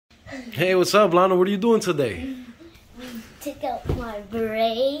Hey, what's up, Lana? What are you doing today? Took out my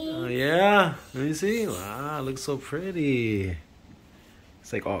braid. Oh, yeah? Let me see. Wow, it looks so pretty.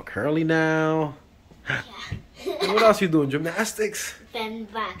 It's like all curly now. Yeah. And what else you doing? Gymnastics?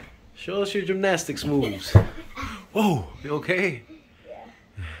 Bend back. Show us your gymnastics moves. Whoa, you okay?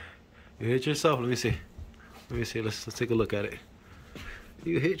 Yeah. You hit yourself? Let me see. Let me see. Let's take a look at it.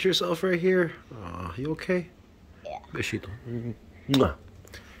 You hit yourself right here. Oh, you okay? Yeah. Besito. Mwah.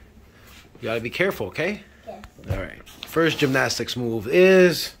 You gotta be careful, okay? Yeah. All right. First gymnastics move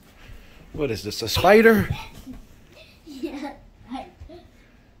is, what is this? A spider? Yeah.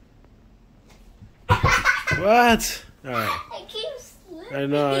 What? All right. I keep slipping. I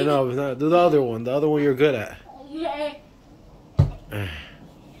know. Do the other one. The other one you're good at. Okay.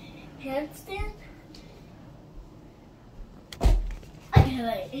 Handstand.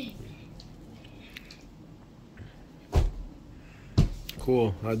 Okay.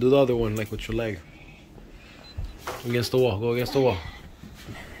 Cool. I'll do the other one, like with your leg. Against the wall. Go against the wall.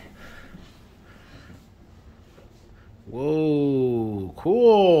 Whoa.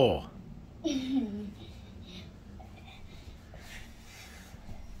 Cool.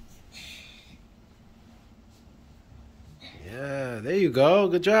 Yeah, there you go.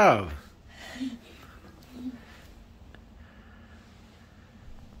 Good job.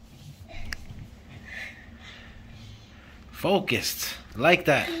 Focused. Like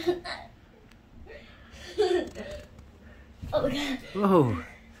that. Oh, God. Whoa.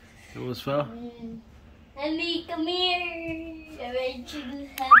 It almost fell. Honey, come here. I want you to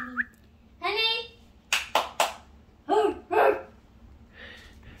honey. Honey.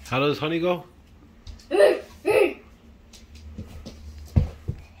 How does honey go?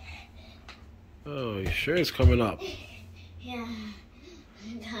 Oh, you sure it's coming up? Yeah,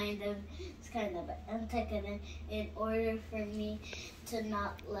 kind of. It's kind of. I'm taking it in order for me to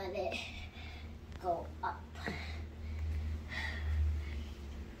not let it go up.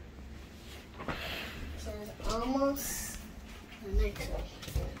 So it's almost the next one.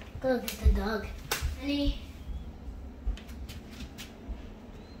 Go get the dog. Honey.